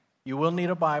You will need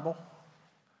a Bible.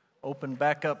 Open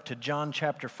back up to John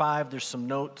chapter 5. There's some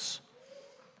notes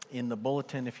in the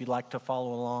bulletin if you'd like to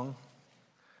follow along.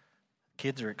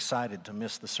 Kids are excited to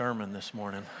miss the sermon this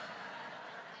morning.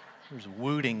 There's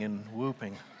wooting and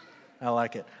whooping. I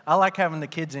like it. I like having the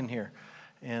kids in here.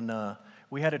 And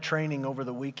we had a training over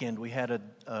the weekend. We had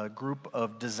a group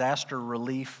of disaster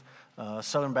relief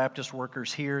Southern Baptist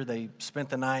workers here. They spent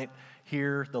the night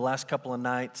here the last couple of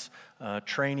nights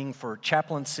training for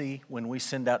chaplaincy when we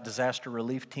send out disaster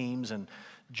relief teams. And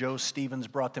Joe Stevens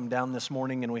brought them down this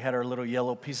morning, and we had our little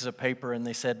yellow pieces of paper, and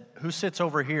they said, "Who sits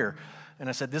over here?" And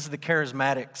I said, "This is the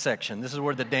charismatic section. This is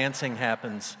where the dancing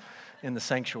happens in the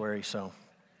sanctuary." So,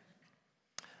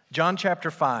 John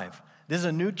chapter 5. This is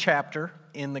a new chapter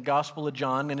in the Gospel of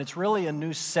John, and it's really a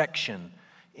new section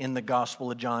in the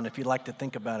Gospel of John, if you'd like to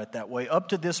think about it that way. Up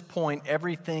to this point,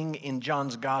 everything in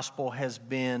John's Gospel has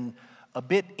been a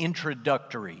bit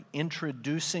introductory,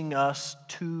 introducing us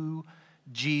to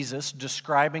Jesus,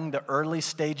 describing the early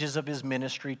stages of his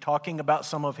ministry, talking about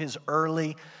some of his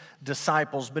early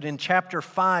disciples. But in chapter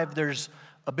 5, there's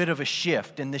a bit of a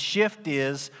shift. And the shift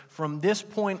is, from this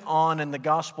point on in the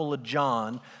Gospel of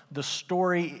John, the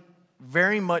story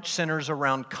very much centers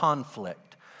around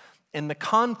conflict. And the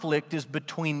conflict is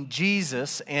between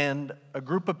Jesus and a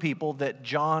group of people that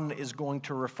John is going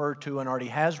to refer to and already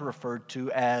has referred to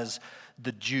as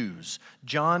the Jews.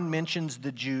 John mentions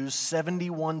the Jews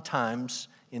 71 times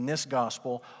in this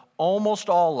gospel. Almost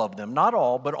all of them, not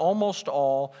all, but almost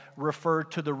all refer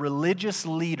to the religious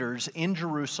leaders in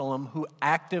Jerusalem who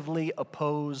actively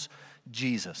oppose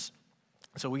Jesus.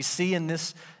 So we see in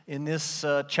this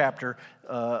chapter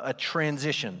a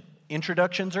transition.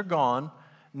 Introductions are gone.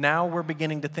 Now we're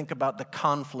beginning to think about the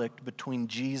conflict between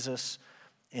Jesus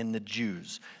and the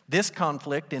Jews. This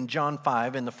conflict in John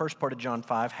 5, in the first part of John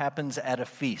 5, happens at a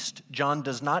feast. John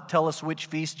does not tell us which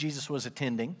feast Jesus was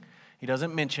attending. He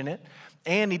doesn't mention it.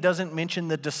 And he doesn't mention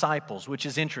the disciples, which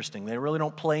is interesting. They really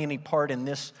don't play any part in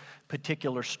this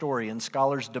particular story. And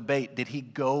scholars debate, did he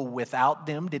go without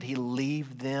them? Did he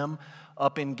leave them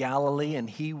up in Galilee and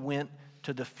he went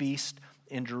to the feast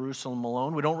in Jerusalem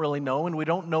alone? We don't really know, and we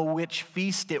don't know which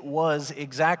feast it was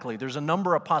exactly. There's a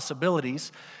number of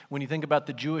possibilities when you think about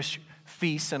the Jewish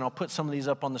feasts, and I'll put some of these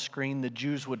up on the screen. The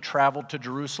Jews would travel to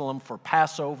Jerusalem for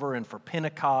Passover and for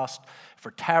Pentecost,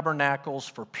 for Tabernacles,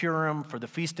 for Purim, for the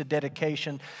Feast of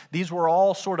Dedication. These were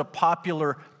all sort of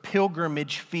popular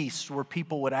pilgrimage feasts where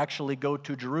people would actually go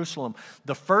to Jerusalem.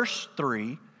 The first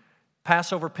three,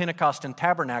 Passover, Pentecost, and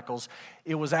Tabernacles,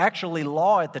 it was actually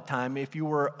law at the time. If you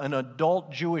were an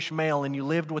adult Jewish male and you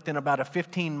lived within about a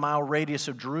 15-mile radius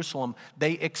of Jerusalem,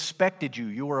 they expected you.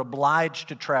 You were obliged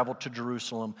to travel to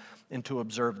Jerusalem and to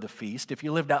observe the feast. If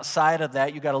you lived outside of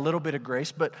that, you got a little bit of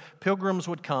grace, but pilgrims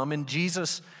would come, and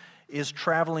Jesus is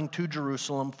traveling to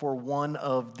Jerusalem for one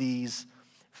of these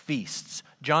feasts.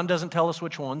 John doesn't tell us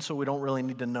which one, so we don't really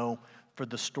need to know for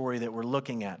the story that we're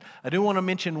looking at. I do want to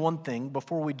mention one thing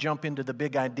before we jump into the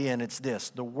big idea, and it's this.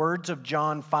 The words of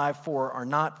John 5:4 are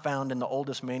not found in the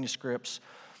oldest manuscripts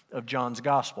of John's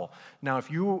gospel. Now,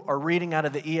 if you are reading out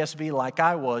of the ESV like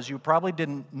I was, you probably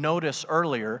didn't notice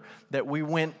earlier that we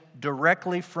went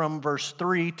directly from verse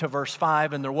 3 to verse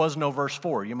 5, and there was no verse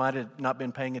 4. You might have not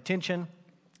been paying attention,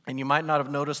 and you might not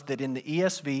have noticed that in the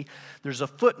ESV, there's a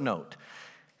footnote.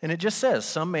 And it just says,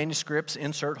 some manuscripts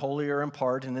insert wholly or in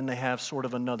part, and then they have sort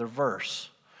of another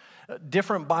verse.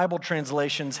 Different Bible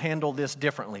translations handle this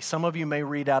differently. Some of you may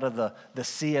read out of the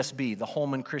CSB, the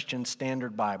Holman Christian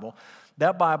Standard Bible.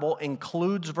 That Bible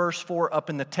includes verse 4 up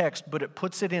in the text, but it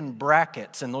puts it in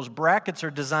brackets. And those brackets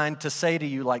are designed to say to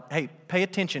you, like, hey, pay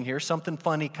attention here, something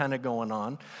funny kind of going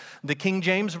on. The King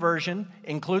James Version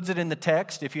includes it in the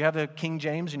text. If you have a King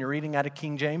James and you're reading out of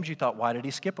King James, you thought, why did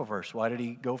he skip a verse? Why did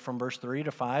he go from verse 3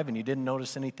 to 5? And you didn't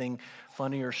notice anything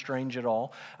funny or strange at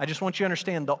all. I just want you to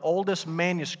understand the oldest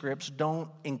manuscripts don't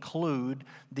include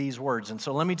these words. And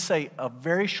so let me say a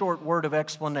very short word of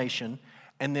explanation,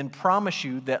 and then promise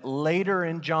you that later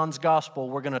in John's gospel,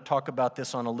 we're going to talk about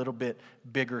this on a little bit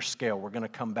bigger scale. We're going to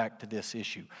come back to this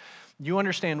issue. You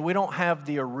understand, we don't have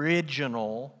the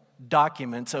original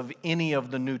documents of any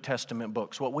of the New Testament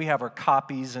books. What we have are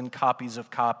copies and copies of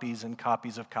copies and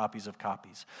copies of copies of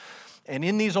copies. And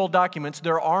in these old documents,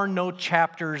 there are no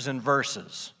chapters and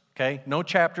verses. Okay? No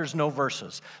chapters, no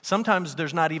verses. Sometimes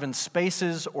there's not even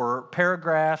spaces or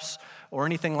paragraphs or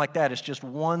anything like that. It's just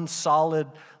one solid,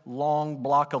 long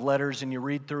block of letters, and you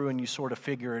read through and you sort of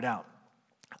figure it out.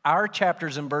 Our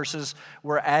chapters and verses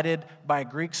were added by a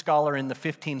Greek scholar in the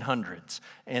 1500s,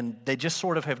 and they just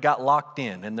sort of have got locked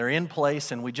in, and they're in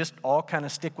place, and we just all kind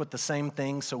of stick with the same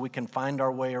thing so we can find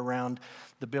our way around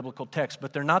the biblical text,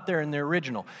 but they're not there in the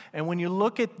original. And when you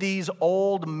look at these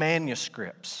old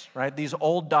manuscripts, right, these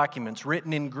old documents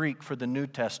written in Greek for the New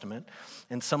Testament,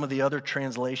 and some of the other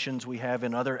translations we have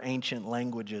in other ancient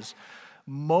languages,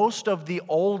 most of the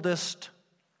oldest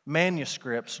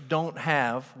manuscripts don't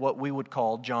have what we would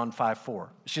call John 5:4.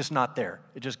 It's just not there.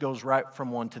 It just goes right from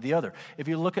one to the other. If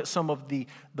you look at some of the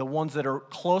ones that are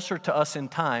closer to us in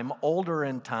time, older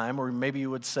in time, or maybe you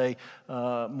would say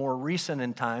more recent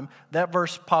in time, that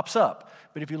verse pops up.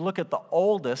 But if you look at the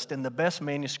oldest and the best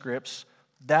manuscripts,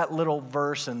 that little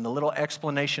verse and the little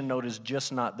explanation note is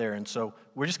just not there. And so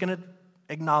we're just going to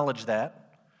acknowledge that.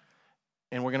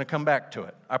 And we're going to come back to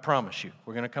it. I promise you.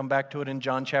 We're going to come back to it in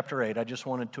John chapter 8. I just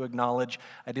wanted to acknowledge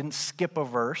I didn't skip a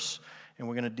verse, and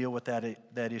we're going to deal with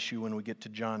that issue when we get to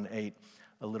John 8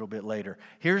 a little bit later.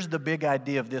 Here's the big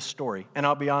idea of this story, and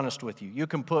I'll be honest with you. You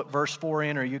can put verse 4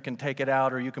 in, or you can take it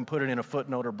out, or you can put it in a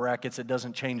footnote or brackets. It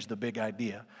doesn't change the big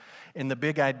idea. And the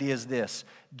big idea is this: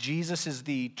 Jesus is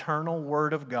the eternal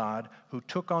Word of God who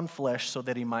took on flesh so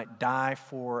that He might die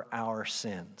for our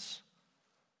sins.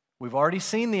 We've already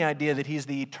seen the idea that He's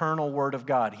the eternal Word of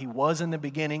God. He was in the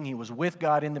beginning. He was with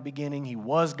God in the beginning. He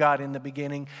was God in the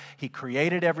beginning. He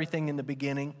created everything in the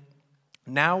beginning.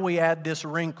 Now we add this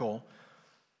wrinkle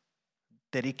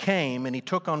that He came and He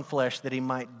took on flesh that He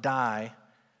might die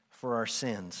for our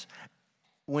sins.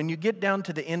 When you get down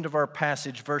to the end of our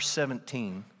passage, verse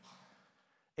 17,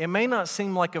 it may not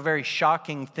seem like a very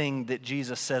shocking thing that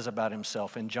Jesus says about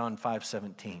Himself in John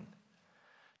 5:17.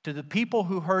 To the people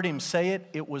who heard Him say it,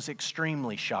 it was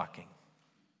extremely shocking.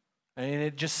 And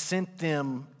it just sent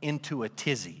them into a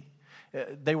tizzy.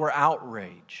 They were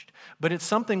outraged. But it's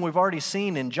something we've already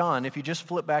seen in John. If you just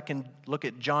flip back and look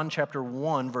at John chapter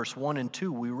 1, verse 1 and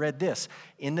 2, we read this: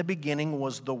 "In the beginning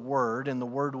was the Word, and the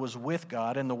Word was with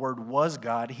God, and the Word was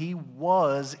God. He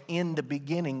was in the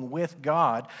beginning with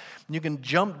God." You can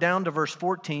jump down to verse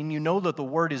 14. You know that the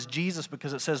Word is Jesus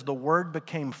because it says the Word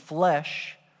became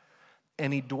flesh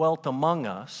and He dwelt among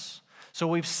us. So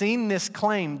we've seen this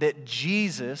claim that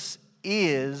Jesus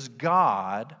is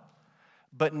God,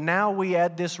 but now we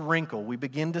add this wrinkle. We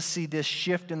begin to see this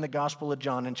shift in the Gospel of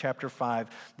John in chapter 5,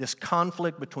 this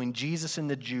conflict between Jesus and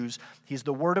the Jews. He's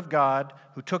the Word of God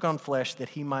who took on flesh that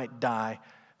He might die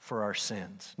for our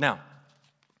sins. Now,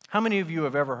 how many of you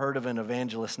have ever heard of an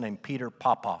evangelist named Peter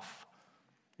Popoff?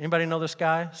 Anybody know this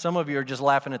guy? Some of you are just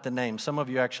laughing at the name. Some of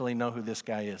you actually know who this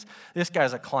guy is. This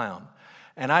guy's a clown.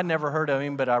 And I'd never heard of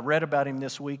him, but I read about him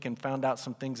this week and found out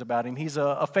some things about him. He's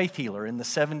a faith healer in the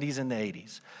 70s and the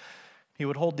 80s. He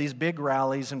would hold these big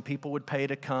rallies, and people would pay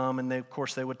to come, and of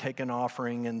course they would take an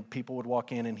offering, and people would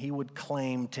walk in, and he would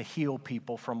claim to heal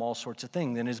people from all sorts of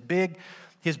things. And his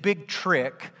big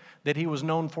trick that he was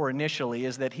known for initially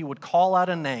is that he would call out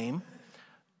a name.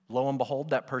 Lo and behold,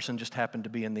 that person just happened to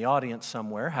be in the audience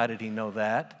somewhere. How did he know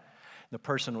that? The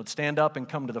person would stand up and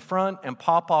come to the front, and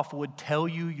Popoff would tell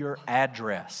you your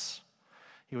address.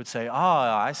 He would say,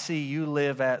 I see you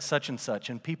live at such and such,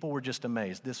 and people were just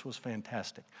amazed. This was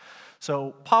fantastic.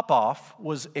 So Popoff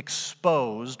was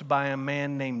exposed by a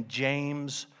man named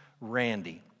James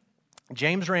Randi.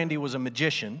 James Randi was a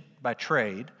magician by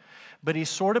trade, but he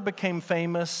sort of became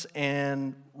famous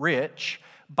and rich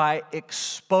by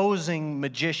exposing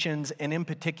magicians and in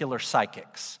particular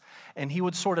psychics. And he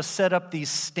would sort of set up these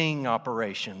sting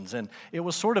operations. And it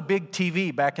was sort of big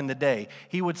TV back in the day.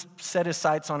 He would set his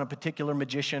sights on a particular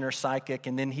magician or psychic,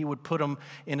 and then he would put them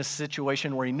in a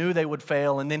situation where he knew they would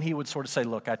fail. And then he would sort of say,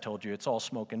 look, I told you, it's all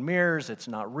smoke and mirrors. It's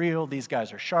not real. These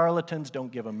guys are charlatans.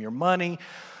 Don't give them your money.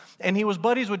 And he was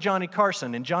buddies with Johnny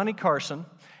Carson. And Johnny Carson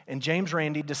and James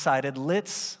Randi decided,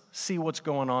 let's see what's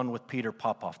going on with Peter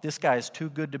Popoff. This guy is too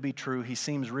good to be true. He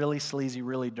seems really sleazy,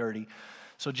 really dirty.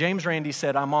 So James Randi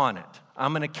said, I'm on it.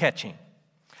 I'm going to catch him.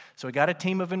 So he got a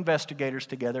team of investigators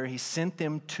together. He sent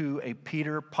them to a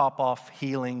Peter Popoff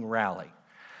healing rally.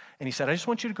 And he said, I just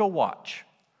want you to go watch.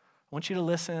 I want you to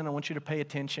listen. I want you to pay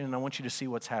attention. And I want you to see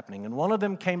what's happening. And one of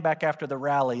them came back after the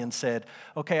rally and said,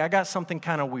 okay, I got something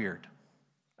kind of weird.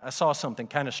 I saw something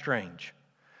kind of strange.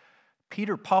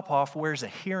 Peter Popoff wears a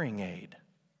hearing aid.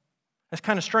 That's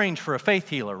kind of strange for a faith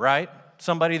healer, right?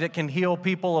 Somebody that can heal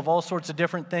people of all sorts of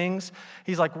different things.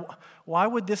 He's like, why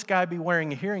would this guy be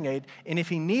wearing a hearing aid? And if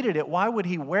he needed it, why would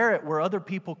he wear it where other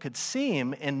people could see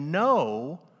him and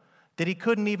know that he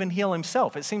couldn't even heal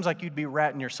himself? It seems like you'd be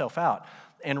ratting yourself out.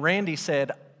 And Randi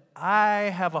said,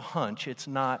 I have a hunch it's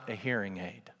not a hearing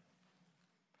aid.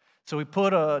 So we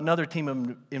put another team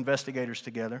of investigators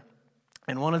together.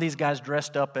 And one of these guys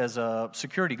dressed up as a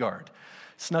security guard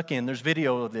snuck in. There's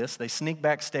video of this. They sneak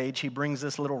backstage. He brings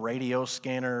this little radio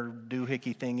scanner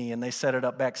doohickey thingy, and they set it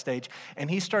up backstage. And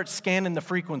he starts scanning the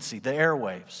frequency, the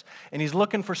airwaves. And he's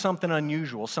looking for something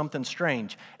unusual, something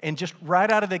strange. And just right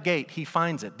out of the gate, he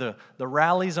finds it. The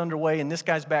rally's underway, and this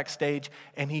guy's backstage,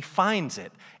 and he finds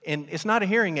it. And it's not a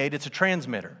hearing aid, it's a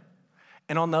transmitter.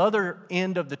 And on the other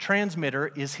end of the transmitter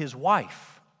is his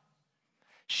wife.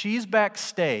 She's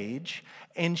backstage,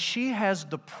 and she has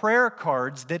the prayer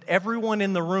cards that everyone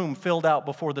in the room filled out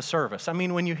before the service. I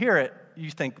mean, when you hear it, you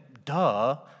think,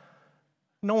 duh.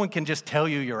 No one can just tell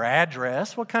you your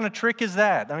address. What kind of trick is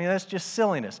that? I mean, that's just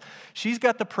silliness. She's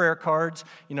got the prayer cards.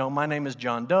 You know, my name is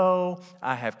John Doe.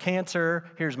 I have cancer.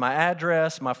 Here's my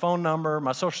address, my phone number,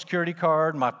 my social security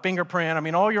card, my fingerprint. I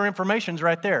mean, all your information's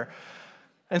right there.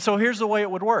 And so here's the way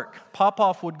it would work.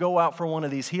 Popoff would go out for one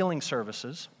of these healing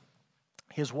services.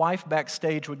 His wife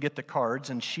backstage would get the cards,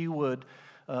 and she would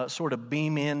sort of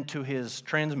beam into his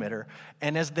transmitter.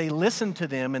 And as they listened to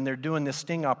them and they're doing this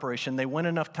sting operation, they went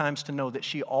enough times to know that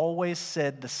she always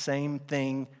said the same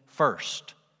thing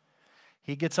first.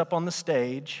 He gets up on the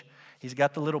stage. He's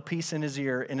got the little piece in his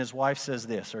ear, and his wife says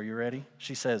this. Are you ready?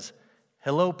 She says,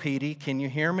 "Hello, Petey, can you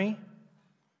hear me?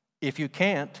 If you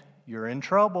can't, you're in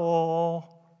trouble."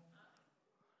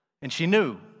 And she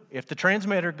knew if the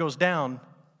transmitter goes down,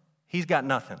 he's got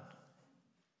nothing.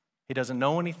 He doesn't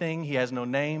know anything. He has no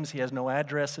names. He has no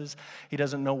addresses. He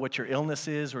doesn't know what your illness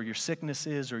is or your sickness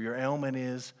is or your ailment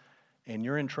is, and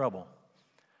you're in trouble.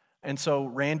 And so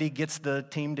Randy gets the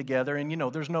team together, and you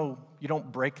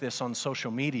don't break this on social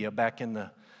media back in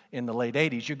the late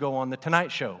 80s. You go on the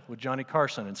Tonight Show with Johnny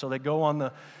Carson. And so they go on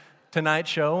the Tonight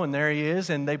Show, and there he is,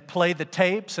 and they play the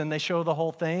tapes, and they show the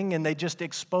whole thing, and they just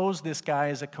expose this guy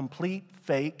as a complete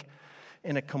fake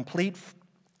and a complete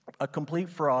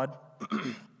fraud.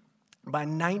 By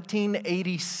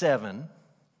 1987,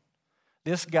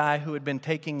 this guy who had been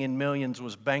taking in millions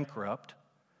was bankrupt,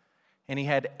 and he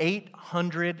had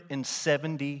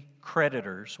 870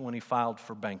 creditors when he filed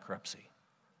for bankruptcy.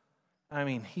 I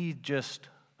mean, he's just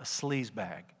a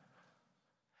sleazebag.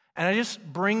 And I just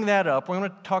bring that up. We're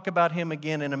going to talk about him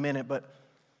again in a minute, but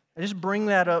I just bring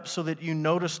that up so that you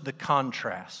notice the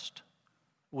contrast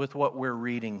with what we're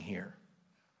reading here.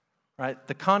 Right?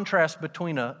 The contrast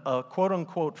between a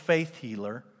quote-unquote faith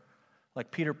healer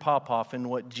like Peter Popoff and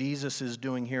what Jesus is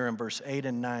doing here in verse 8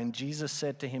 and 9. Jesus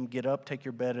said to him, "Get up, take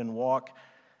your bed, and walk."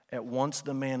 At once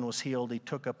the man was healed. He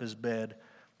took up his bed,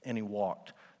 and he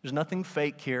walked. There's nothing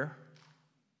fake here.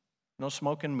 No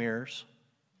smoke and mirrors.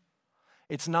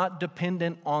 It's not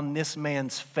dependent on this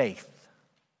man's faith.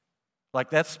 Like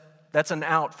that's an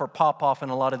out for Popoff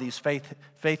and a lot of these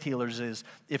faith healers is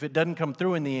if it doesn't come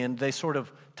through in the end, they sort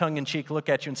of tongue-in-cheek look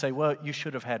at you and say, well, you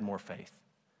should have had more faith.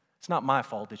 It's not my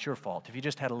fault, it's your fault. If you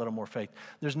just had a little more faith.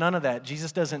 There's none of that.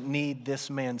 Jesus doesn't need this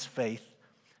man's faith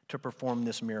to perform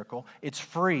this miracle. It's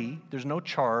free. There's no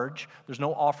charge. There's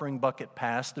no offering bucket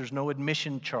pass. There's no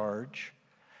admission charge.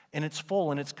 And it's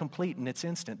full and it's complete and it's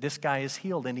instant. This guy is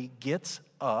healed and he gets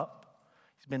up.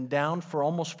 He's been down for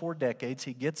almost 4 decades.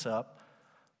 He gets up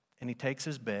and he takes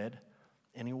his bed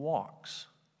and he walks.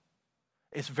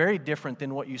 It's very different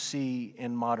than what you see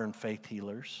in modern faith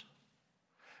healers.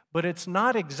 But it's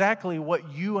not exactly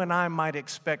what you and I might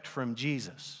expect from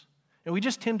Jesus. And we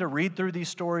just tend to read through these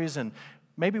stories and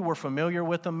maybe we're familiar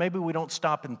with them. Maybe we don't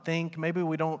stop and think. Maybe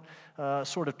we don't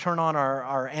sort of turn on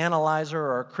our analyzer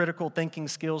or our critical thinking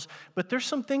skills. But there's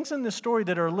some things in this story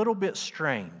that are a little bit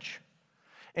strange.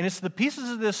 And it's the pieces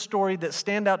of this story that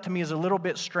stand out to me as a little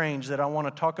bit strange that I want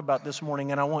to talk about this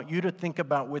morning, and I want you to think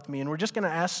about with me. And we're just going to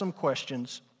ask some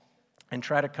questions and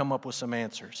try to come up with some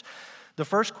answers. The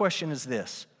first question is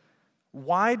this: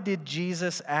 why did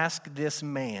Jesus ask this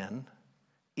man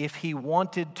if he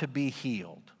wanted to be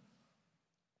healed?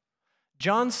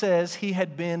 John says he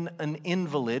had been an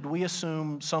invalid, we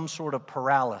assume some sort of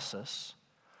paralysis,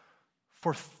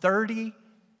 for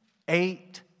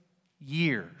 38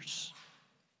 years.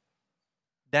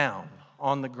 Down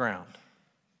on the ground.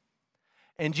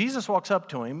 And Jesus walks up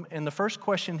to him, and the first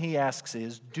question he asks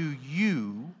is, do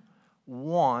you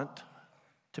want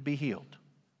to be healed?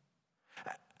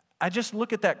 I just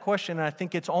look at that question, and I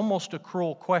think it's almost a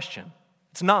cruel question.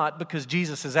 It's not, because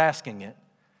Jesus is asking it.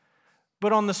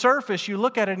 But on the surface, you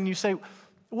look at it and you say,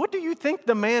 what do you think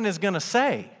the man is going to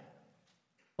say?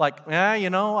 Like,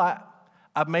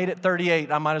 I've made it 38.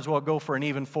 I might as well go for an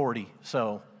even 40,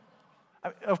 so...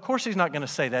 Of course he's not going to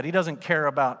say that. He doesn't care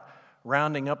about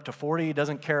rounding up to 40. He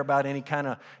doesn't care about any kind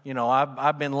of,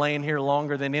 I've been laying here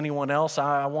longer than anyone else.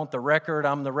 I want the record.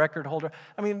 I'm the record holder.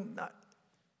 I mean,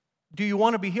 do you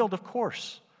want to be healed? Of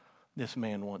course. this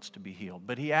man wants to be healed.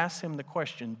 But he asks him the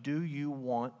question, do you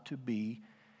want to be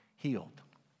healed?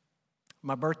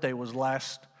 My birthday was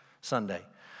last Sunday,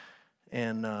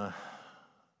 and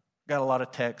got a lot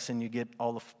of texts, and you get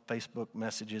all the Facebook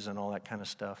messages and all that kind of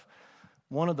stuff.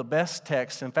 One of the best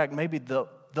texts, in fact, maybe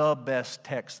the best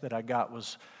text that I got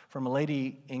was from a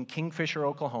lady in Kingfisher,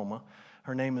 Oklahoma.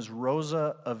 Her name is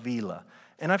Rosa Avila.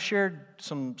 And I've shared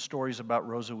some stories about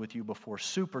Rosa with you before.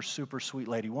 Super, super sweet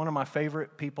lady. One of my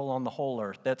favorite people on the whole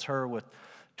earth. That's her with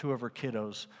two of her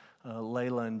kiddos,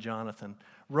 Layla and Jonathan.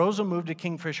 Rosa moved to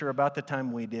Kingfisher about the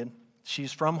time we did.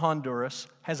 She's from Honduras,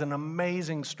 has an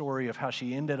amazing story of how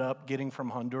she ended up getting from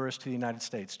Honduras to the United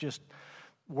States. Just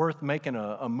worth making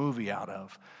a movie out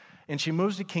of. And she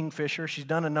moves to Kingfisher. She's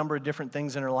done a number of different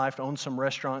things in her life, owns some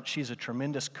restaurants. She's a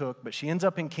tremendous cook, but she ends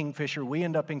up in Kingfisher. We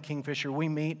end up in Kingfisher. We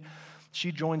meet.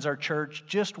 She joins our church.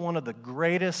 Just one of the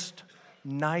greatest,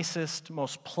 nicest,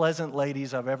 most pleasant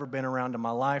ladies I've ever been around in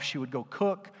my life. She would go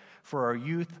cook for our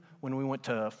youth. When we went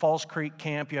to Falls Creek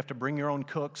Camp, you have to bring your own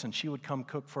cooks, and she would come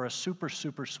cook for us. Super,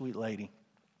 super sweet lady.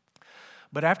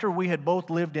 But after we had both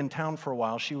lived in town for a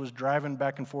while, she was driving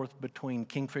back and forth between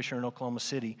Kingfisher and Oklahoma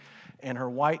City, and her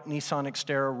white Nissan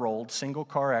Xterra rolled, single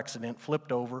car accident,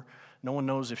 flipped over. No one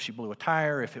knows if she blew a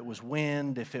tire, if it was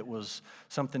wind, if it was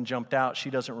something jumped out. She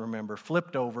doesn't remember.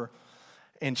 Flipped over,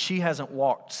 and she hasn't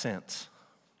walked since.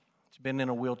 She's been in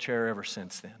a wheelchair ever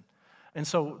since then. And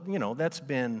so, that's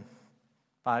been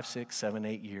 5, 6, 7,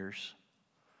 8 years.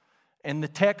 And the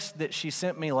text that she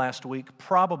sent me last week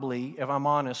probably, if I'm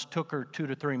honest, took her 2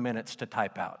 to 3 minutes to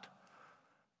type out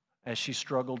as she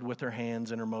struggled with her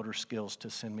hands and her motor skills to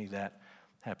send me that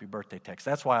happy birthday text.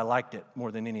 That's why I liked it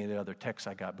more than any of the other texts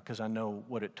I got, because I know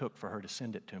what it took for her to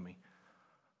send it to me.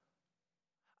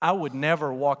 I would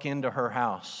never walk into her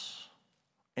house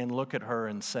and look at her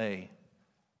and say,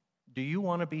 "Do you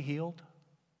want to be healed?"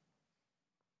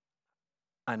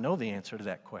 I know the answer to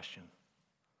that question.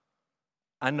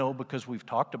 I know because we've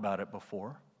talked about it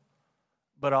before,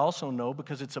 but I also know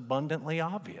because it's abundantly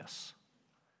obvious.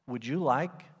 Would you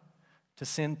like to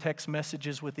send text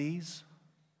messages with ease?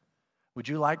 Would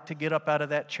you like to get up out of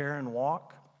that chair and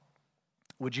walk?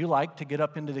 Would you like to get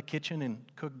up into the kitchen and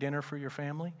cook dinner for your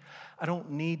family? I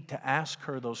don't need to ask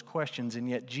her those questions, and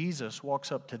yet Jesus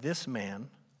walks up to this man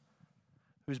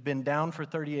who's been down for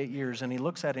 38 years, and he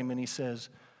looks at him and he says,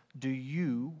 "Do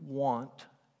you want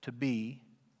to be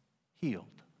healed?"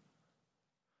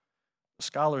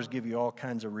 Scholars give you all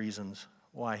kinds of reasons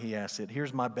why he asked it.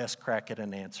 Here's my best crack at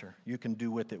an answer. You can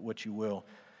do with it what you will.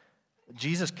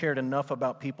 Jesus cared enough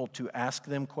about people to ask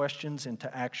them questions and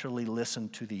to actually listen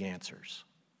to the answers.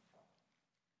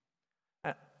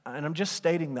 And I'm just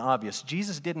stating the obvious.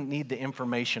 Jesus didn't need the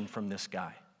information from this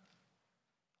guy,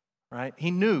 right? He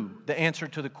knew the answer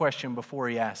to the question before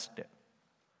he asked it.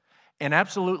 And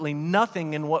absolutely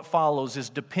nothing in what follows is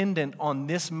dependent on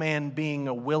this man being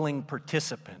a willing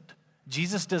participant.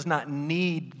 Jesus does not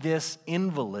need this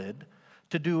invalid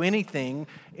to do anything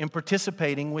in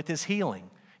participating with his healing.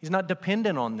 He's not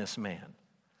dependent on this man.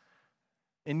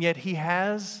 And yet he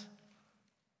has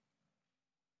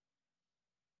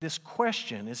this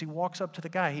question as he walks up to the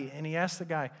guy, and he asks the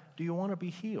guy, "Do you want to be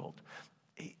healed?"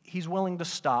 He's willing to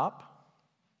stop,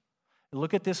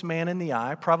 look at this man in the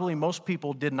eye. Probably most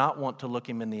people did not want to look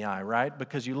him in the eye, right?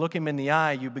 Because you look him in the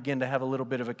eye, you begin to have a little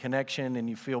bit of a connection, and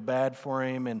you feel bad for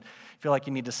him and feel like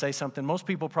you need to say something. Most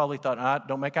people probably thought,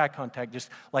 don't make eye contact. Just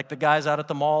like the guys out at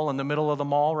the mall, in the middle of the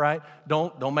mall, right?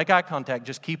 Don't make eye contact.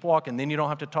 Just keep walking. Then you don't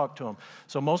have to talk to him.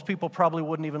 So most people probably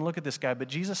wouldn't even look at this guy. But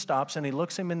Jesus stops, and he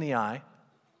looks him in the eye,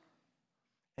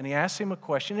 and he asks him a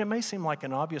question. It may seem like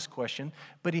an obvious question,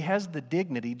 but he has the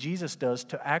dignity, Jesus does,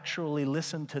 to actually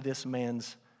listen to this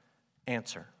man's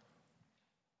answer.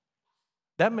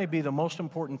 That may be the most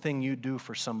important thing you do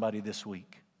for somebody this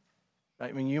week.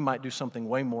 I mean, you might do something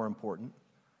way more important,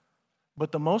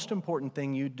 but the most important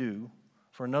thing you do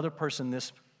for another person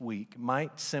this week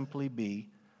might simply be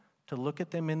to look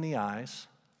at them in the eyes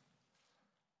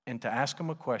and to ask them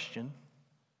a question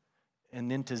and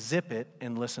then to zip it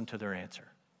and listen to their answer.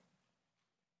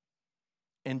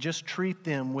 And just treat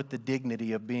them with the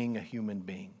dignity of being a human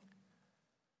being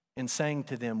and saying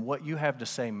to them, what you have to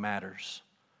say matters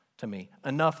to me.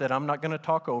 Enough that I'm not going to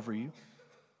talk over you,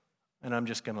 and I'm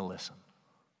just going to listen.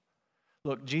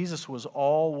 Look, Jesus was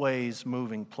always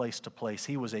moving place to place.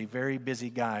 He was a very busy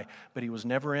guy, but he was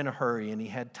never in a hurry, and he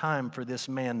had time for this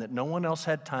man that no one else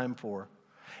had time for.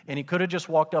 And he could have just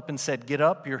walked up and said, "Get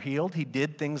up, you're healed." He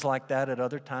did things like that at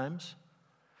other times.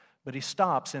 But he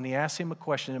stops and he asks him a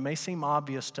question. It may seem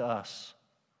obvious to us,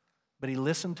 but he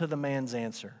listened to the man's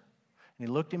answer. And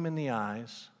he looked him in the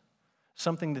eyes,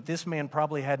 something that this man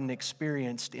probably hadn't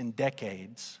experienced in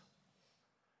decades.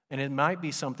 And it might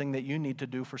be something that you need to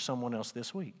do for someone else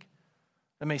this week.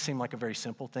 That may seem like a very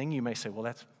simple thing. You may say, well,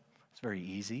 that's very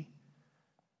easy.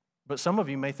 But some of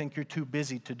you may think you're too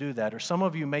busy to do that, or some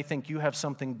of you may think you have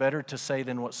something better to say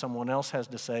than what someone else has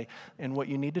to say, and what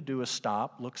you need to do is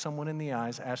stop, look someone in the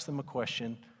eyes, ask them a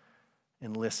question,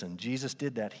 and listen. Jesus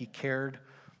did that. He cared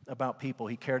about people.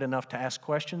 He cared enough to ask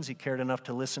questions. He cared enough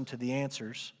to listen to the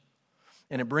answers.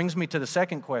 And it brings me to the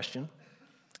second question.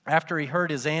 After he heard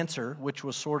his answer, which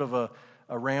was sort of a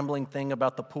rambling thing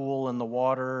about the pool and the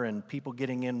water and people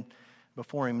getting in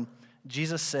before him,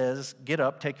 Jesus says, get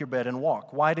up, take your bed, and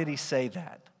walk. Why did he say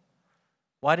that?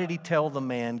 Why did he tell the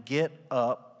man, get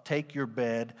up, take your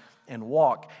bed, and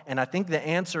walk? And I think the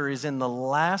answer is in the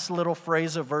last little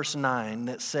phrase of verse 9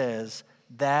 that says,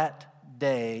 that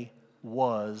day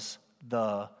was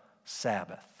the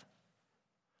Sabbath.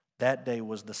 That day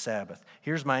was the Sabbath.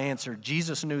 Here's my answer.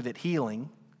 Jesus knew that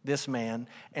healing this man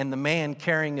and the man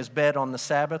carrying his bed on the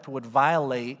Sabbath would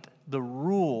violate the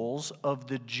rules of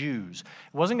the Jews.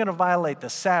 It wasn't going to violate the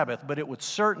Sabbath, but it would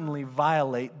certainly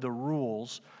violate the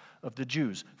rules of the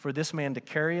Jews. For this man to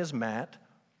carry his mat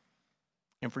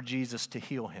and for Jesus to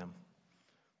heal him.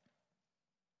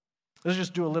 Let's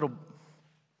just do a little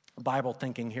Bible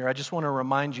thinking here. I just want to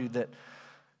remind you that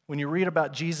when you read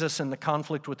about Jesus and the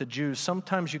conflict with the Jews,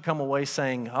 sometimes you come away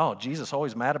saying, oh, Jesus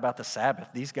always mad about the Sabbath.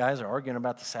 These guys are arguing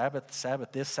about the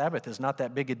Sabbath. This Sabbath is not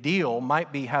that big a deal,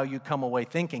 might be how you come away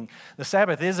thinking. The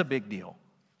Sabbath is a big deal.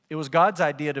 It was God's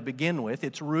idea to begin with.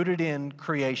 It's rooted in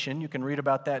creation. You can read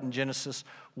about that in Genesis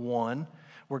 1,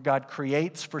 where God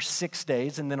creates for 6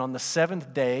 days, and then on the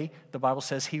seventh day, the Bible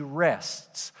says he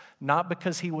rests, not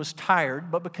because he was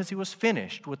tired, but because he was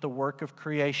finished with the work of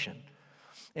creation.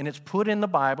 And it's put in the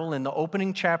Bible, in the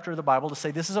opening chapter of the Bible, to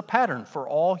say this is a pattern for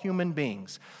all human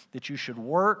beings, that you should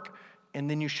work and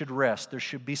then you should rest. There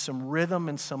should be some rhythm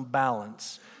and some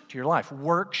balance to your life.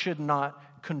 Work should not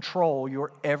control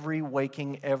your every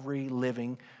waking, every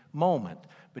living moment,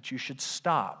 but you should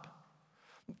stop.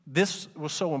 This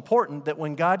was so important that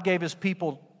when God gave his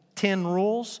people 10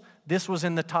 rules, this was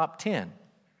in the top 10,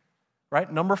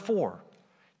 right? Number 4,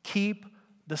 keep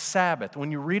the Sabbath.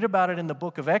 When you read about it in the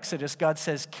book of Exodus, God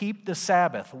says, keep the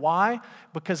Sabbath. Why?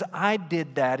 Because I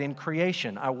did that in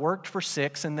creation. I worked for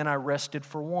 6 and then I rested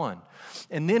for 1.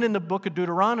 And then in the book of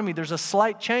Deuteronomy, there's a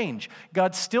slight change.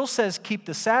 God still says keep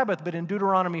the Sabbath, but in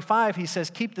Deuteronomy 5, he says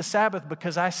keep the Sabbath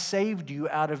because I saved you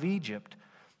out of Egypt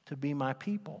to be my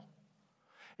people.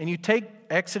 And you take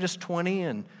Exodus 20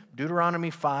 and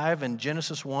Deuteronomy 5 and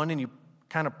Genesis 1 and you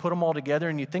kind of put them all together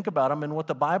and you think about them, and what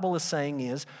the Bible is saying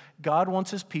is God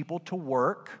wants his people to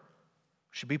work.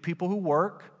 Should be people who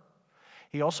work.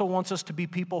 He also wants us to be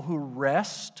people who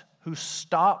rest, who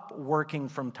stop working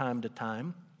from time to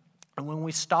time. And when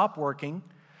we stop working,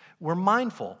 we're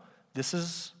mindful. This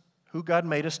is who God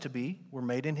made us to be. We're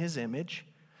made in his image.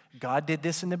 God did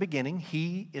this in the beginning.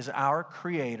 He is our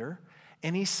creator,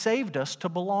 and he saved us to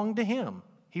belong to him.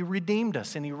 He redeemed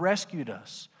us, and he rescued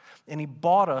us, and he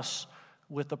bought us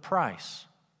with a price.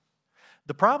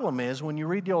 The problem is, when you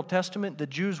read the Old Testament, the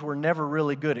Jews were never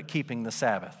really good at keeping the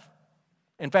Sabbath.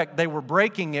 In fact, they were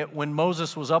breaking it when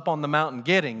Moses was up on the mountain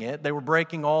getting it. They were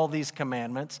breaking all these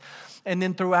commandments. And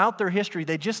then throughout their history,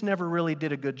 they just never really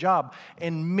did a good job.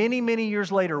 And many, many years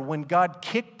later, when God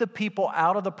kicked the people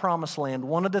out of the promised land,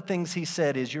 one of the things he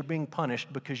said is, you're being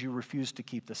punished because you refused to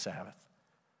keep the Sabbath.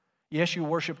 Yes, you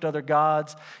worshiped other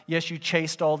gods. Yes, you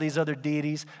chased all these other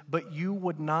deities, but you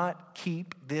would not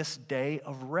keep this day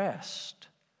of rest.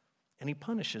 And he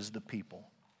punishes the people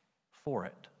for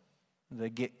it. They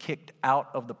get kicked out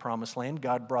of the promised land.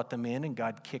 God brought them in, and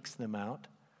God kicks them out.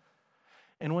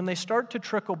 And when they start to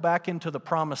trickle back into the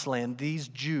promised land, these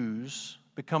Jews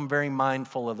become very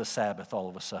mindful of the Sabbath all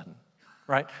of a sudden,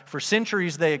 right? For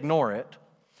centuries, they ignore it.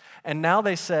 And now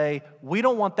they say, we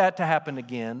don't want that to happen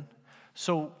again.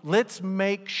 So let's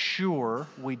make sure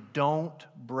we don't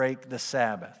break the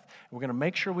Sabbath. We're going to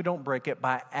make sure we don't break it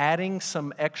by adding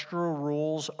some extra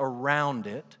rules around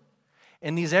it.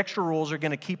 And these extra rules are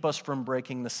going to keep us from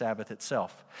breaking the Sabbath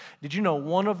itself. Did you know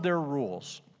one of their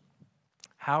rules,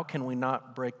 how can we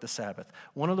not break the Sabbath?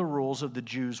 One of the rules of the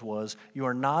Jews was you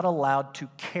are not allowed to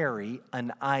carry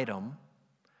an item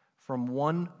from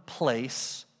one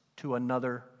place to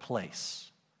another place.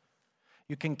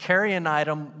 You can carry an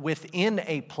item within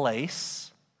a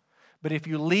place, but if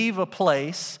you leave a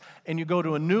place and you go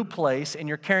to a new place and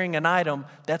you're carrying an item,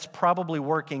 that's probably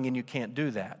working and you can't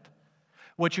do that.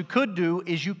 What you could do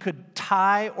is you could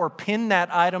tie or pin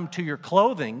that item to your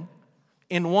clothing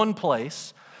in one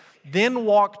place, then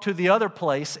walk to the other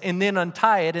place and then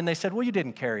untie it. And they said, well, you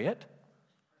didn't carry it.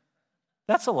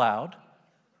 That's allowed.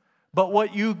 But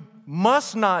what you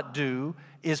must not do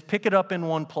is pick it up in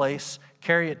one place,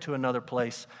 carry it to another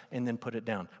place, and then put it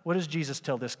down. What does Jesus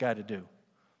tell this guy to do?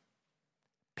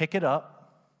 Pick it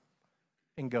up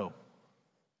and go.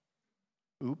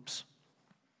 Oops.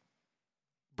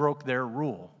 Broke their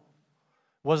rule.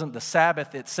 It wasn't the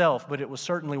Sabbath itself, but it was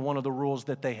certainly one of the rules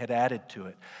that they had added to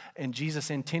it. And Jesus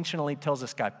intentionally tells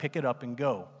this guy, pick it up and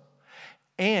go.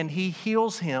 And he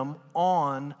heals him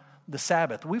on the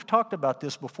Sabbath. We've talked about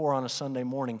this before on a Sunday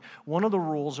morning. One of the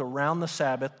rules around the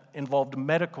Sabbath involved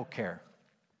medical care.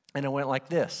 And it went like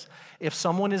this. If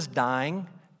someone is dying,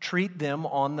 treat them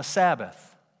on the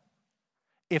Sabbath.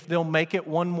 If they'll make it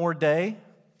one more day,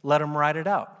 let them ride it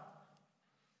out.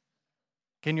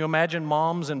 Can you imagine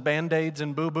moms and Band-Aids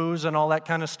and boo-boos and all that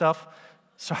kind of stuff?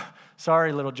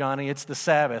 Sorry, little Johnny, it's the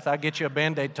Sabbath. I'll get you a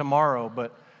Band-Aid tomorrow,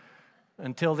 but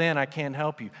until then, I can't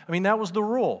help you. I mean, that was the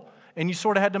rule. And you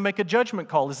sort of had to make a judgment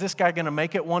call. Is this guy going to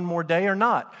make it one more day or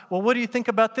not? Well, what do you think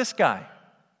about this guy?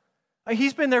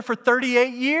 He's been there for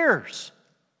 38 years.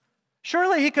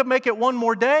 Surely he could make it one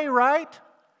more day, right?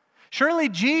 Surely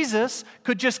Jesus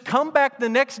could just come back the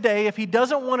next day. If he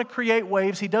doesn't want to create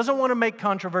waves, he doesn't want to make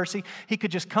controversy, he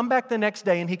could just come back the next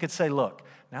day and he could say, look,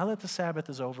 now that the Sabbath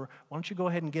is over, why don't you go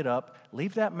ahead and get up,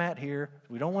 leave that mat here.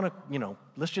 We don't want to,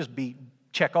 let's just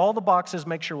check all the boxes,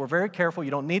 make sure we're very careful.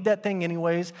 You don't need that thing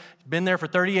anyways. It's been there for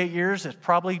 38 years. It's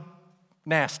probably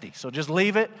nasty. So just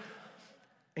leave it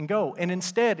and go. And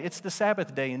instead, it's the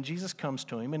Sabbath day, and Jesus comes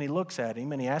to him, and he looks at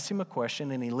him, and he asks him a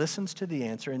question, and he listens to the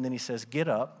answer, and then he says, get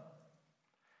up,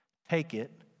 take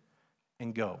it,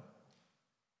 and go.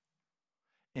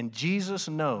 And Jesus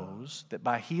knows that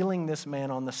by healing this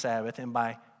man on the Sabbath and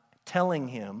by telling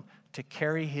him to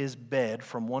carry his bed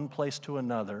from one place to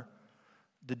another,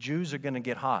 the Jews are going to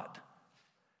get hot.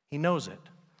 He knows it.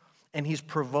 And he's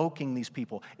provoking these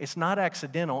people. It's not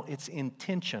accidental, it's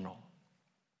intentional.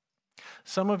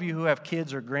 Some of you who have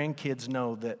kids or grandkids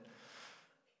know that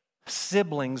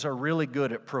siblings are really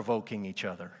good at provoking each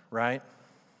other, right?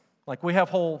 Like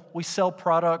we sell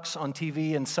products on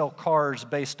TV and sell cars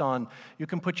based on, you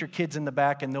can put your kids in the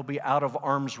back and they'll be out of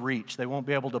arm's reach. They won't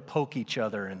be able to poke each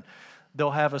other, and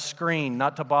they'll have a screen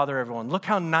not to bother everyone. Look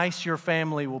how nice your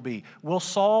family will be. We'll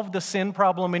solve the sin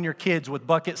problem in your kids with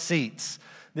bucket seats.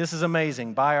 This is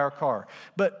amazing. Buy our car.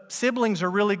 But siblings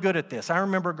are really good at this. I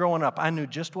remember growing up, I knew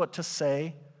just what to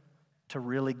say to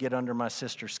really get under my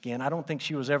sister's skin. I don't think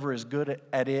she was ever as good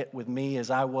at it with me as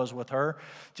I was with her.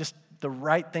 Just the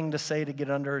right thing to say to get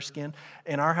under her skin.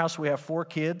 In our house, we have 4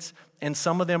 kids, and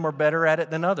some of them are better at it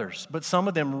than others. But some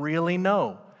of them really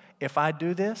know, if I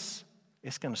do this,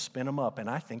 it's going to spin them up, and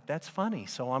I think that's funny,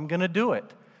 so I'm going to do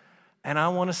it. And I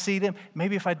want to see them.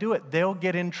 Maybe if I do it, they'll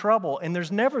get in trouble. And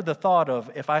there's never the thought of,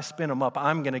 if I spin them up,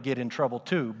 I'm going to get in trouble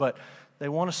too. But they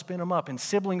want to spin them up, and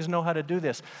siblings know how to do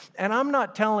this. And I'm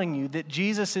not telling you that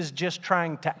Jesus is just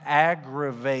trying to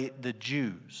aggravate the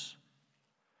Jews.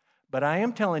 But I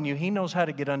am telling you, he knows how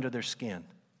to get under their skin.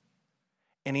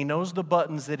 And he knows the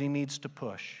buttons that he needs to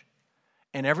push.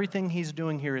 And everything he's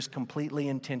doing here is completely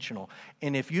intentional.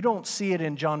 And if you don't see it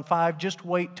in John 5, just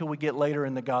wait till we get later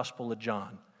in the Gospel of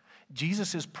John.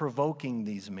 Jesus is provoking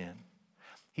these men.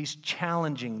 He's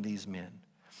challenging these men.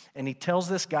 And he tells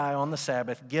this guy on the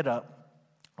Sabbath, get up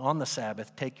on the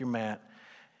Sabbath, take your mat,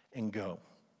 and go.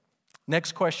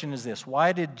 Next question is this.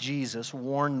 Why did Jesus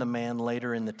warn the man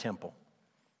later in the temple?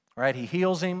 All right, he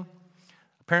heals him.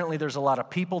 Apparently there's a lot of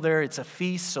people there. It's a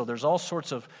feast, so there's all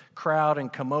sorts of crowd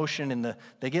and commotion, and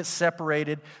they get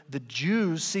separated. The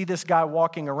Jews see this guy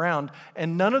walking around,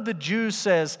 and none of the Jews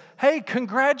says, hey,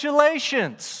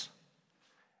 congratulations.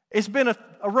 It's been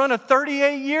a run of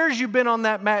 38 years you've been on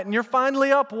that mat, and you're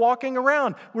finally up walking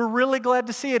around. We're really glad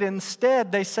to see it.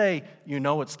 Instead, they say, you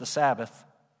know it's the Sabbath.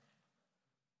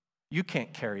 You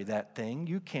can't carry that thing.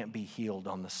 You can't be healed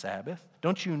on the Sabbath.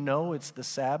 Don't you know it's the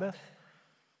Sabbath?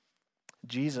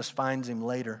 Jesus finds him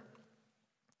later.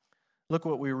 Look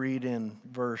what we read in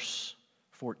verse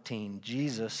 14.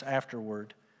 Jesus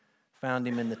afterward found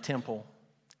him in the temple,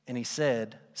 and he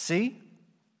said, see,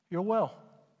 you're well.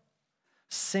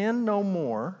 Sin no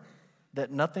more,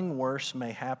 that nothing worse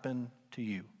may happen to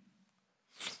you.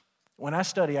 When I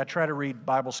study, I try to read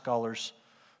Bible scholars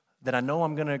that I know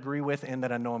I'm going to agree with and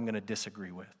that I know I'm going to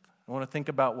disagree with. I want to think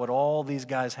about what all these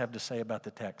guys have to say about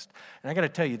the text. And I got to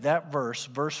tell you, that verse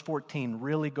 14,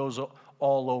 really goes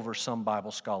all over some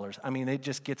Bible scholars. I mean, it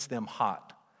just gets them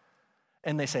hot.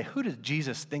 And they say, who does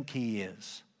Jesus think he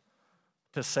is?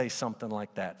 to say something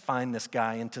like that, find this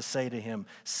guy and to say to him,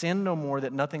 sin no more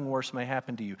that nothing worse may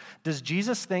happen to you. Does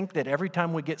Jesus think that every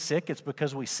time we get sick it's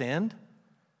because we sinned?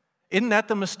 Isn't that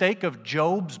the mistake of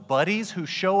Job's buddies who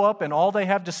show up and all they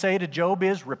have to say to Job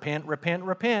is, repent, repent,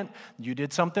 repent. You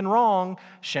did something wrong.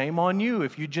 Shame on you.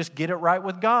 If you just get it right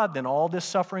with God, then all this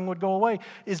suffering would go away.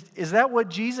 Is that what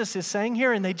Jesus is saying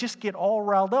here? And they just get all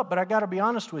riled up. But I got to be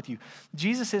honest with you.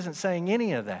 Jesus isn't saying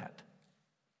any of that.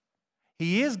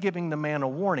 He is giving the man a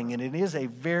warning, and it is a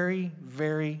very,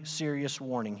 very serious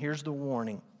warning. Here's the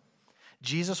warning.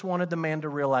 Jesus wanted the man to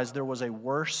realize there was a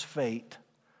worse fate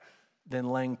than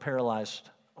laying paralyzed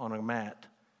on a mat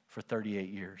for 38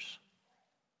 years.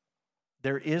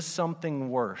 There is something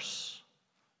worse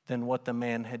than what the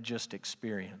man had just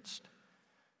experienced.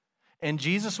 And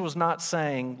Jesus was not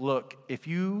saying, look, if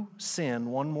you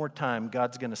sin one more time,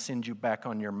 God's going to send you back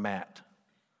on your mat.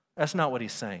 That's not what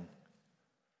he's saying.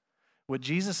 What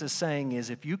Jesus is saying is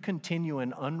if you continue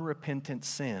in unrepentant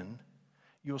sin,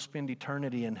 you'll spend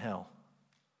eternity in hell.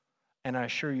 And I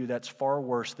assure you that's far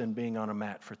worse than being on a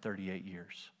mat for 38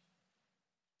 years.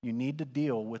 You need to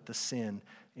deal with the sin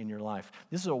in your life.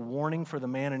 This is a warning for the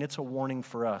man, and it's a warning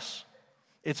for us.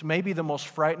 It's maybe the most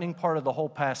frightening part of the whole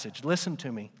passage. Listen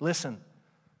to me. Listen.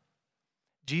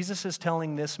 Jesus is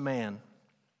telling this man,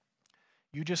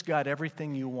 you just got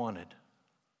everything you wanted.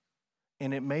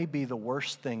 And it may be the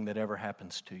worst thing that ever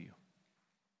happens to you.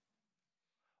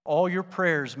 All your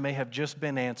prayers may have just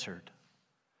been answered.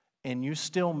 And you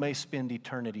still may spend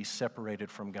eternity separated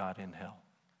from God in hell.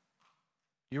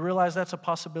 You realize that's a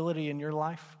possibility in your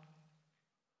life?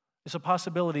 It's a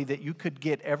possibility that you could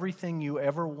get everything you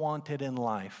ever wanted in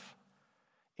life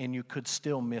and you could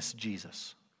still miss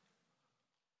Jesus.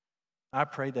 I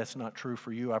pray that's not true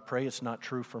for you. I pray it's not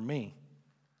true for me.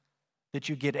 That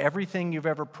you get everything you've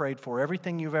ever prayed for,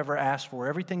 everything you've ever asked for,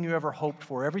 everything you ever hoped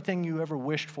for, everything you ever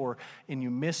wished for, and you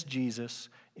miss Jesus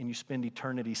and you spend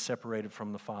eternity separated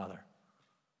from the Father.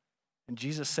 And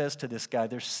Jesus says to this guy,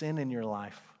 there's sin in your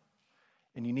life,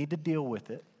 and you need to deal with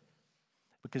it,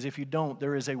 because if you don't,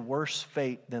 there is a worse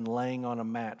fate than laying on a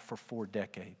mat for 4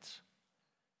 decades.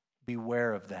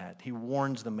 Beware of that. He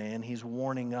warns the man. He's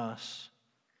warning us.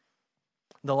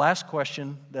 The last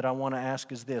question that I want to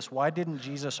ask is this. Why didn't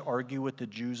Jesus argue with the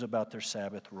Jews about their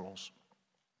Sabbath rules?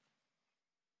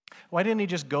 Why didn't he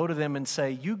just go to them and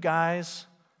say, you guys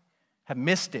have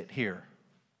missed it here.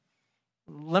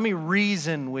 Let me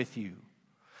reason with you.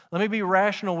 Let me be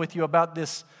rational with you about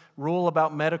this rule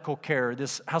about medical care,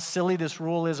 how silly this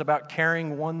rule is about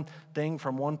carrying one thing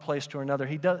from one place to another.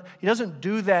 He doesn't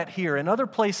do that here. In other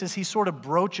places, he sort of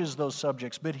broaches those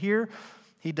subjects, but here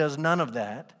he does none of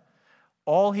that.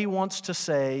 All he wants to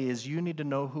say is, you need to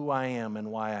know who I am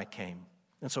and why I came.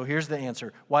 And so here's the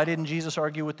answer. Why didn't Jesus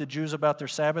argue with the Jews about their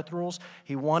Sabbath rules?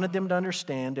 He wanted them to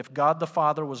understand if God the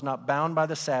Father was not bound by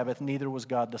the Sabbath, neither was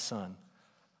God the Son.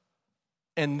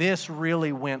 And this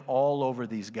really went all over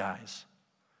these guys.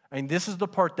 I mean, this is the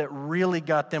part that really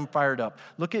got them fired up.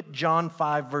 Look at John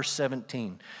 5, verse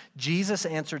 17. Jesus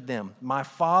answered them, my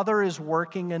Father is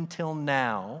working until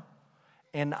now,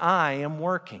 and I am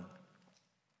working.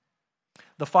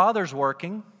 The Father's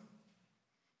working,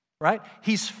 right?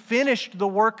 He's finished the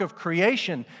work of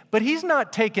creation, but he's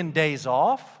not taking days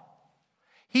off.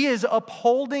 He is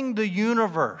upholding the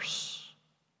universe.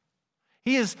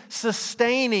 He is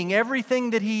sustaining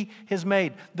everything that he has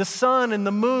made. The sun and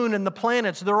the moon and the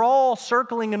planets, they're all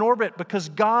circling in orbit because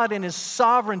God in his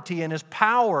sovereignty and his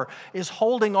power is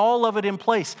holding all of it in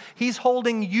place. He's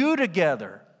holding you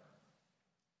together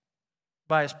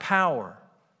by his power.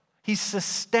 He's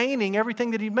sustaining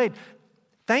everything that he made.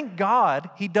 Thank God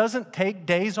he doesn't take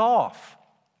days off.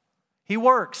 He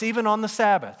works even on the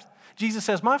Sabbath. Jesus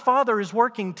says, my Father is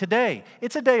working today.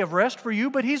 It's a day of rest for you,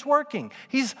 but he's working.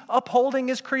 He's upholding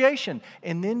his creation.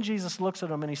 And then Jesus looks at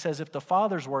him and he says, if the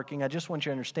Father's working, I just want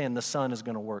you to understand the Son is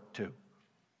going to work too.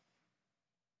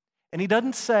 And he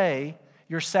doesn't say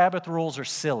your Sabbath rules are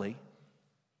silly.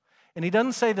 And he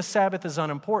doesn't say the Sabbath is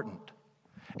unimportant.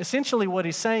 Essentially what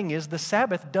he's saying is the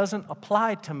Sabbath doesn't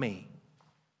apply to me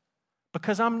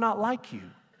because I'm not like you.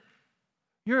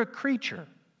 You're a creature.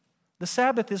 The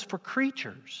Sabbath is for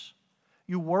creatures.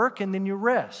 You work and then you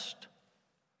rest.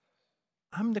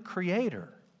 I'm the Creator,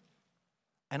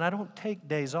 and I don't take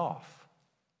days off.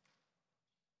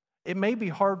 It may be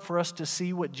hard for us to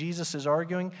see what Jesus is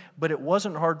arguing, but it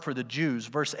wasn't hard for the Jews.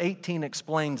 Verse 18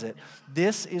 explains it.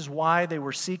 This is why they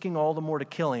were seeking all the more to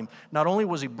kill him. Not only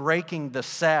was he breaking the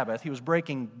Sabbath, he was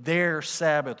breaking their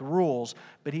Sabbath rules,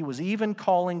 but he was even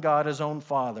calling God his own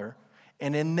Father.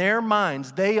 And in their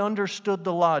minds, they understood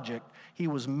the logic. He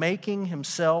was making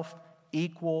himself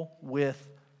equal with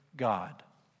God.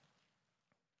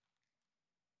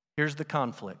 Here's the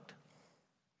conflict.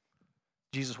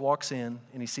 Jesus walks in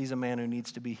and he sees a man who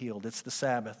needs to be healed. It's the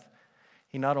Sabbath.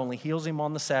 He not only heals him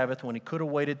on the Sabbath when he could have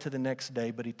waited to the next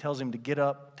day, but he tells him to get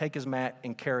up, take his mat,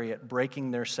 and carry it,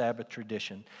 breaking their Sabbath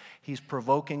tradition. He's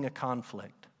provoking a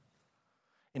conflict.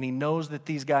 And he knows that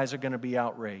these guys are going to be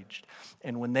outraged.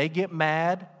 And when they get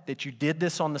mad that you did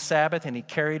this on the Sabbath and he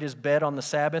carried his bed on the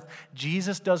Sabbath,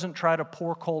 Jesus doesn't try to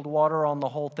pour cold water on the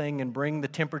whole thing and bring the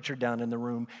temperature down in the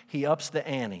room. He ups the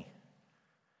ante.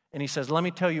 And he says, let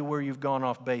me tell you where you've gone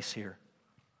off base here.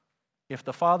 If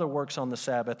the Father works on the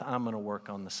Sabbath, I'm going to work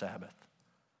on the Sabbath.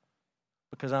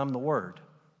 Because I'm the Word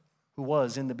who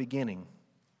was in the beginning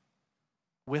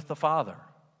with the Father,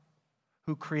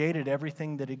 who created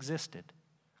everything that existed.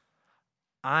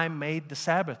 I made the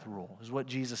Sabbath rule, is what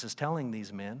Jesus is telling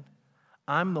these men.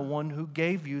 I'm the one who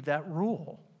gave you that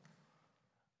rule.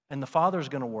 And the Father's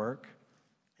going to work,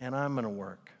 and I'm going to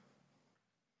work.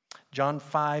 John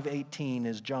 5:18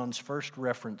 is John's first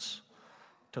reference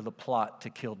to the plot to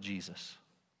kill Jesus.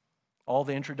 All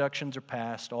the introductions are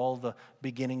past. All the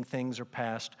beginning things are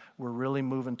past. We're really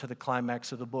moving to the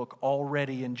climax of the book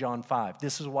already in John 5.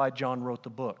 This is why John wrote the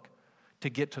book, to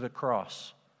get to the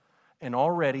cross. And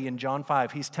already in John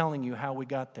 5, he's telling you how we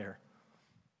got there.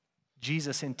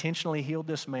 Jesus intentionally healed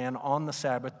this man on the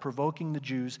Sabbath, provoking the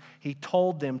Jews. He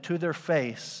told them to their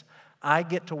face, I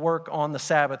get to work on the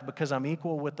Sabbath because I'm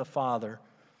equal with the Father.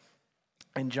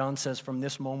 And John says from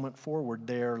this moment forward,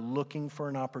 they're looking for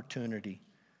an opportunity.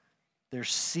 They're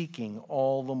seeking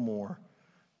all the more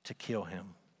to kill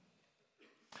him.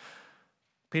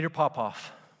 Peter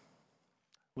Popoff,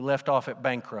 we left off at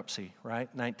bankruptcy, right?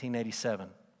 1987.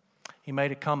 He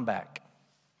made a comeback.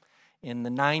 In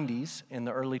the 90s, in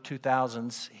the early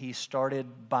 2000s, he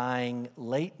started buying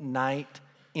late night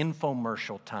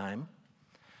infomercial time.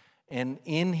 And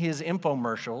in his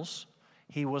infomercials,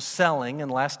 he was selling, and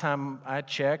last time I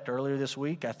checked earlier this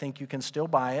week, I think you can still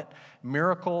buy it,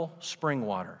 Miracle Spring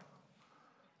Water.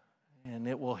 And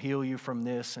it will heal you from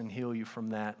this and heal you from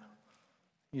that.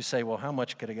 You say, well, how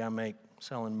much could a guy make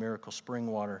selling Miracle Spring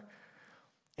Water?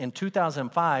 In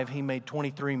 2005, he made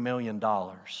 $23 million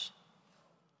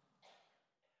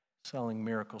selling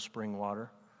Miracle Spring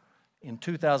Water. In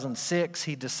 2006,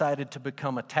 he decided to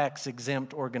become a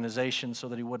tax-exempt organization so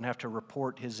that he wouldn't have to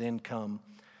report his income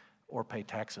or pay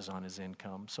taxes on his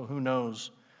income. So who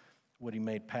knows what he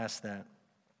made past that.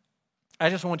 I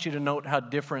just want you to note how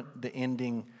different the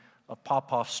ending of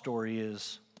Popoff's story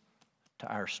is to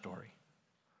our story.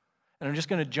 And I'm just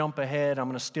going to jump ahead. I'm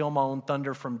going to steal my own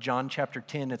thunder from John chapter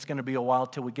 10. It's going to be a while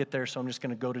till we get there, so I'm just going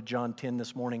to go to John 10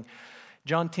 this morning.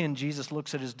 John 10, Jesus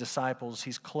looks at his disciples.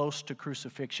 He's close to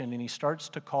crucifixion, and he starts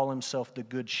to call himself the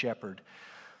Good Shepherd.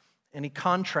 And he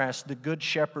contrasts the Good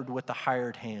Shepherd with the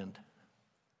hired hand.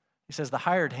 He says the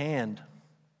hired hand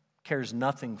cares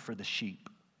nothing for the sheep.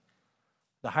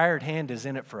 The hired hand is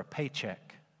in it for a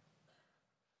paycheck.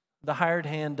 The hired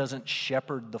hand doesn't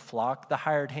shepherd the flock. The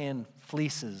hired hand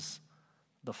fleeces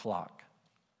the flock.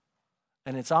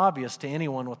 And it's obvious to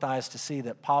anyone with eyes to see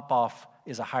that Popoff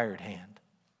is a hired hand.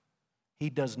 He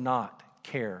does not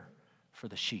care for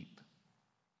the sheep.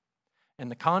 And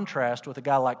the contrast with a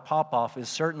guy like Popoff is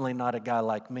certainly not a guy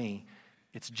like me.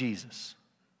 It's Jesus,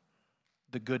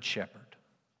 the Good Shepherd.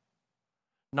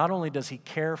 Not only does he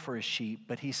care for his sheep,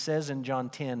 but he says in John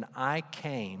 10, I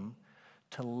came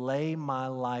to lay my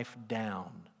life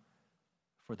down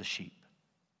for the sheep.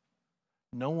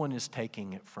 No one is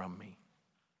taking it from me,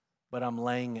 but I'm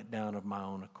laying it down of my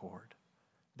own accord.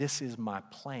 This is my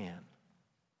plan.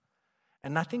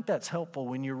 And I think that's helpful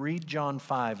when you read John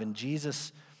 5 and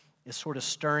Jesus is sort of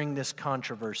stirring this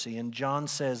controversy. And John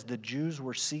says the Jews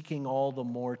were seeking all the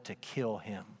more to kill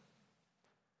him.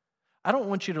 I don't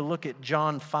want you to look at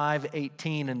John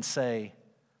 5:18 and say,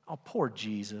 oh, poor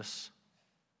Jesus.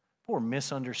 Poor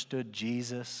misunderstood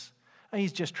Jesus.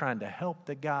 He's just trying to help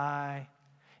the guy.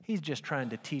 He's just trying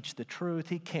to teach the truth.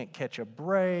 He can't catch a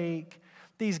break.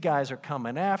 These guys are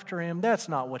coming after him. That's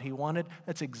not what he wanted.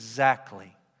 That's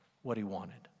exactly what he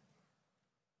wanted.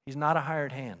 He's not a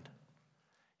hired hand.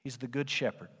 He's the Good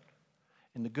Shepherd.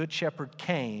 And the Good Shepherd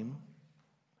came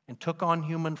and took on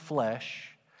human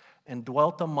flesh and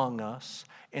dwelt among us,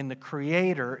 and the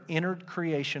Creator entered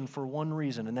creation for one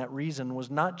reason, and that reason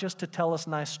was not just to tell us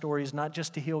nice stories, not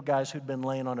just to heal guys who'd been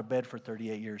laying on a bed for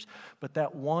 38 years, but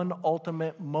that one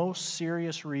ultimate, most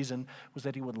serious reason was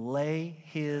that he would lay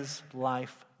his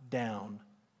life down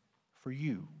for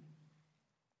you.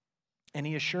 And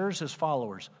he assures his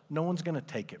followers, no one's going to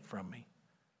take it from me.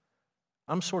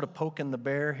 I'm sort of poking the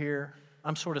bear here,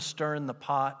 I'm sort of stirring the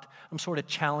pot. I'm sort of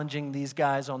challenging these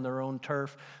guys on their own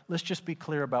turf. Let's just be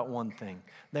clear about one thing.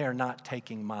 They are not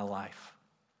taking my life.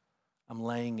 I'm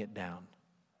laying it down.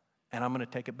 And I'm going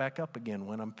to take it back up again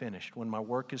when I'm finished, when my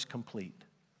work is complete.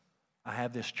 I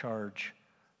have this charge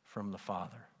from the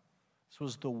Father. This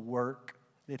was the work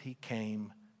that he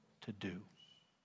came to do.